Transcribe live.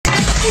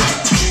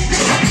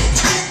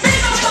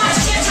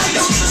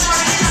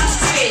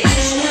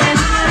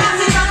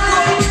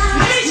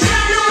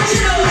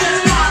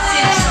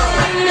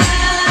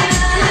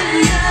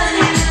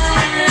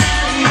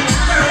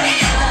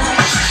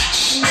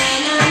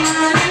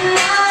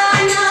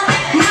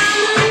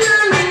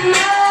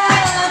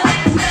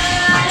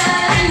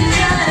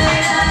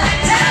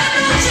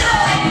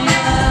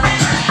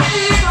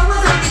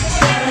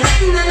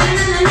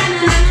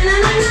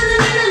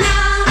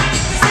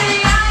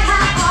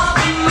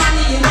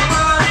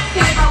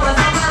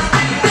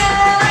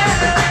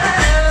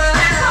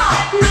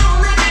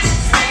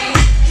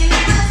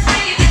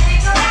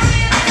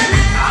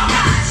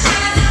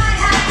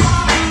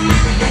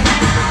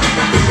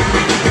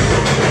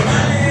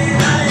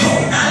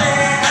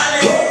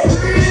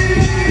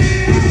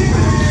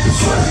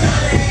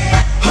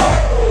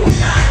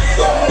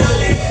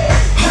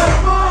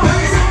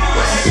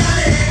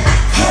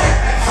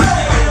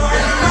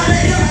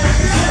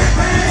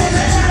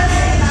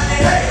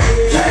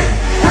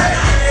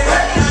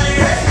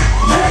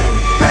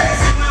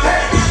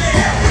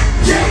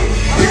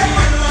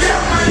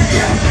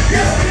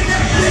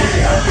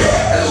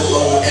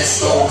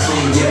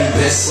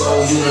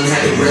So you done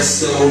had the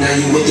rest, so now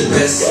you with the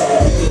best.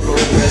 You could roll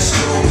best,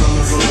 coming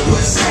from the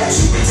west side.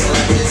 You can tell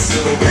I get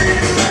so.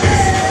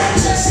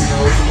 Just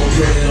know, come on,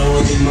 put it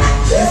on your mom.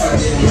 If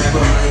I didn't rap, I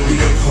might be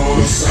a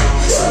porno song.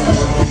 Something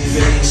wrong with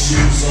your ain't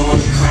shoes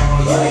on the car.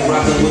 You ain't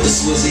rockin' with the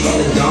Swizzy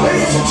and the Don.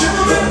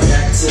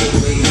 Back to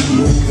the way you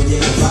move and you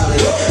can volley.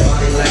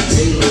 Body like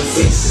J-Lo,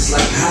 faces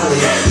like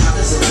Holly. Hot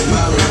as a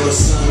tamale or the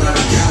sun out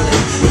of Cali.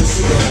 When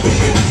she go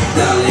big,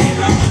 dolly.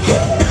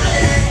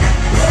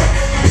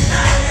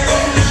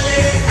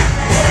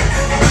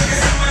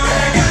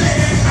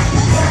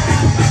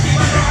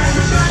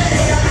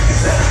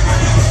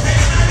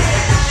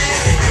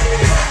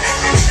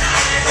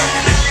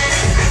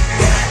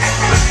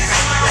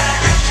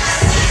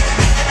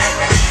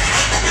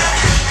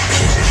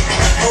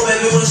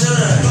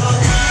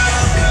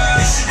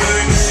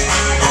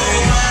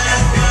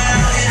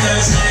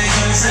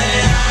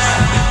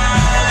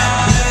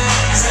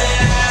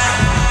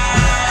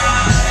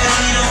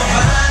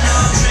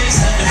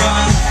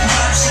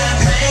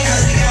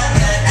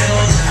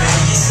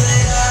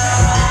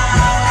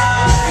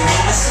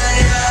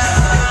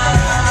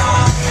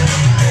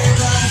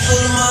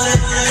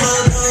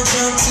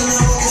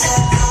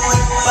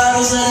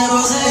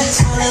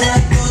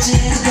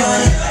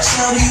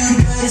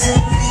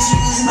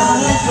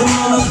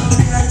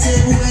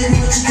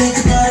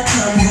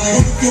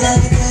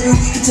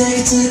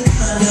 Take it to the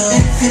condo.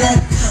 If you like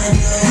a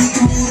condo, we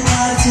can move the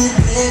body to the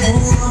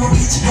bedroom. I'ma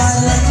get your body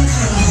like a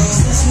condo.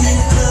 Since we in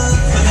the club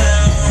for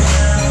now,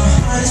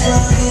 might as well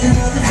get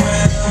another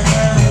round.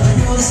 I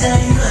know this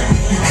ain't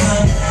nothing in the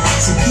cup,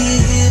 so get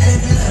here,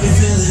 baby, let me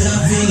fill it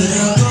up, fill it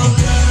up. Go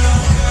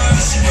girl,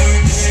 it's your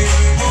birthday.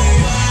 Oh,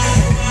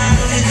 why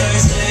on your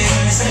Thursday?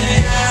 Say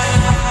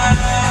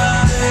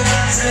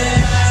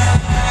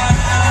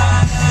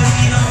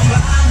we don't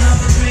buy no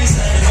drinks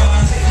at the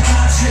bar.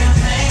 Pop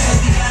champagne 'cause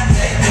we got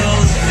that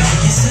gold.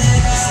 You say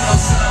it's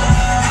so.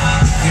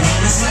 You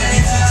wanna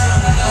say it to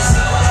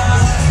so.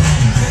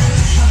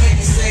 I make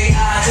you say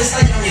just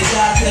like I'm your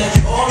doctor.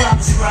 All I'm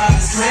prescribed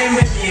is claim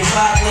with me and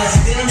vodka.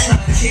 Then I'm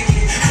trying to kick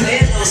it, play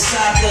a little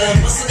soccer,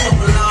 bust a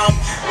couple off.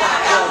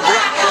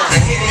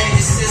 And hit it in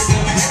your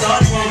system. You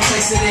start one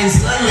place and then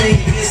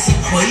suddenly you miss them.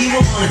 Or you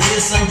won't wanna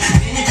diss them.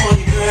 Then you call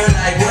your girl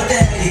like, what the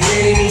hell you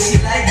gave me? She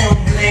like, don't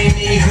blame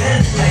me.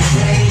 Better do like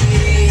blame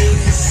me.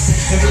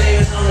 And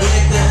blame it on the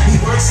liquor. We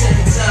work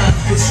second time.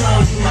 Patron,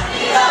 you might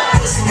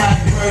put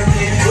somebody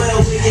birthday.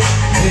 Well, with it.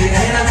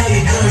 And I know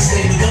you're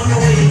thirsty, but don't know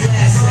where your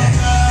glass at.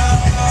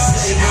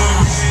 Stay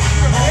on.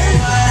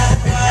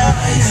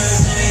 Why you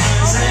thirsty?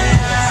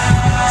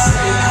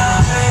 Stay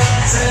on.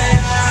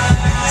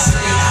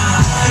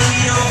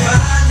 We don't buy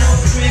no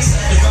drinks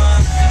at the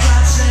bar.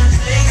 Pop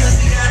champagne 'cause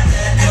we got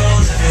that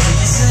gold. Let me hear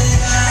you say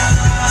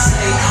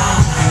on.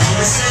 You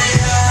wanna say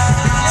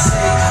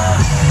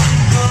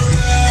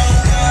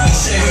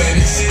Say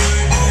baby.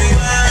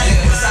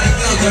 Yeah, that's how you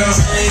feel, girl. It's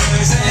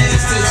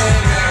still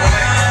turning back,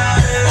 right?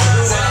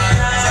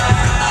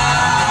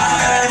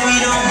 We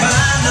don't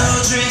buy no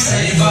drinks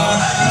at the bar.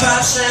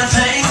 Pop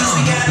champagne 'cause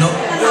we got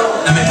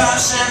Let me pop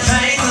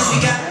champagne 'cause we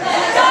got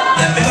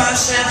Let me pop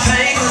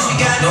champagne 'cause we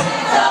got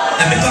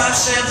Let me pop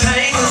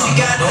champagne 'cause we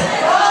got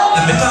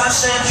Let me pop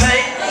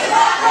champagne.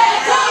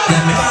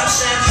 Let me pop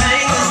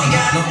champagne 'cause we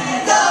got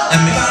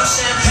Let me pop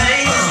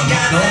champagne 'cause we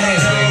got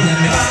Let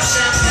me pop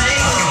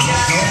champagne 'cause we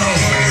got Let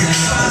me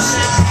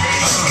pop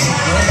champagne 'cause we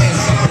got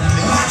Let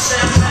me pop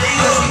champagne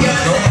 'cause we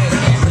got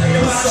Let me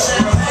pop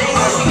champagne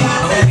 'cause we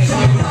got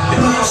Let me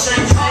pop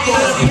champagne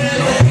 'cause we got.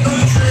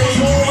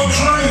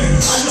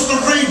 I used to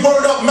read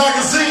Word Up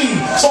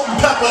magazine, salt and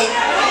pepper,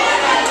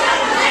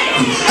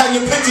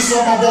 hanging pictures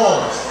on my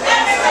walls.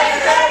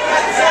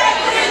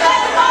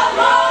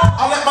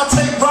 I let my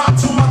tape rock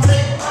to my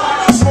tape,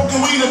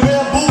 smoking weed and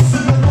bamboo,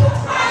 sipping up.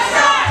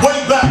 Way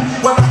back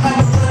when I had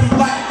a red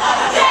black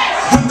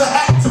with the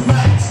hat to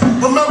match.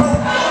 Remember?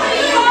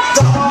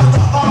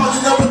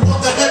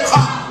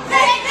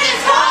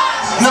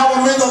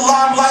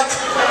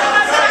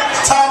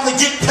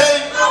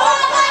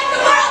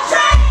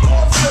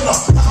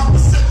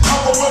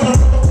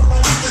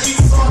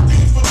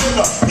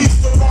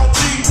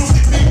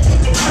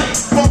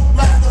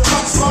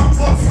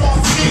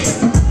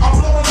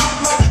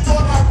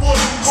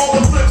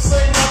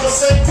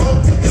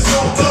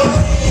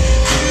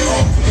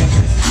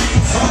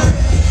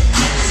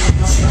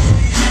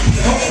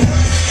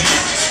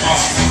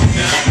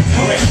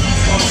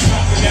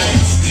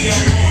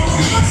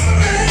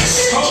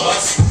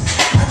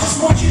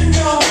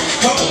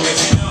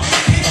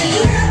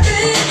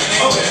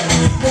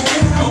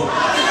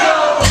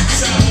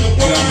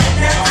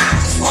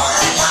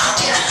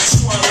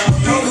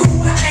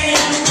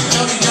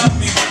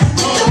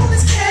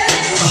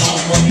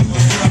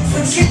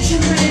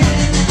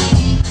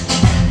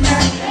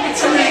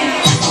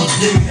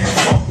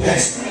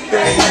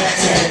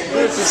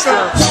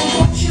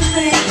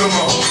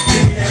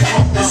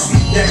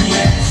 that he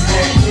has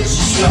that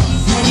cushy stuff.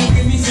 When you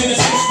give me to the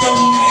system,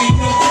 ain't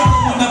no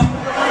problem enough.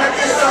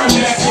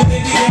 That's what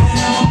they did to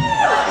know.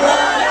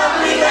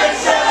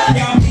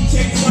 Y'all be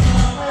chasing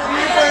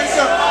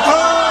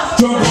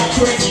drum roll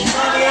crazy.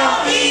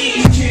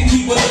 You can't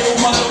keep a little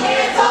mother.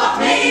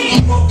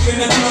 Broke in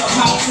the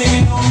clubhouse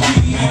singing on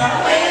me.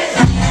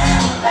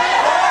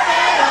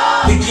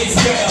 It gets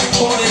better,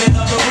 ordered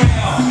another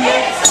round.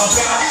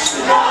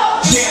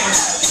 About down.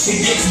 It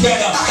gets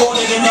better,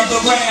 ordered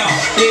another round.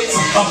 It's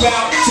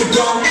about to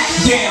go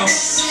down.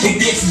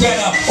 It gets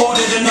better,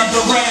 ordered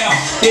another round.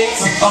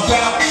 It's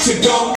about to go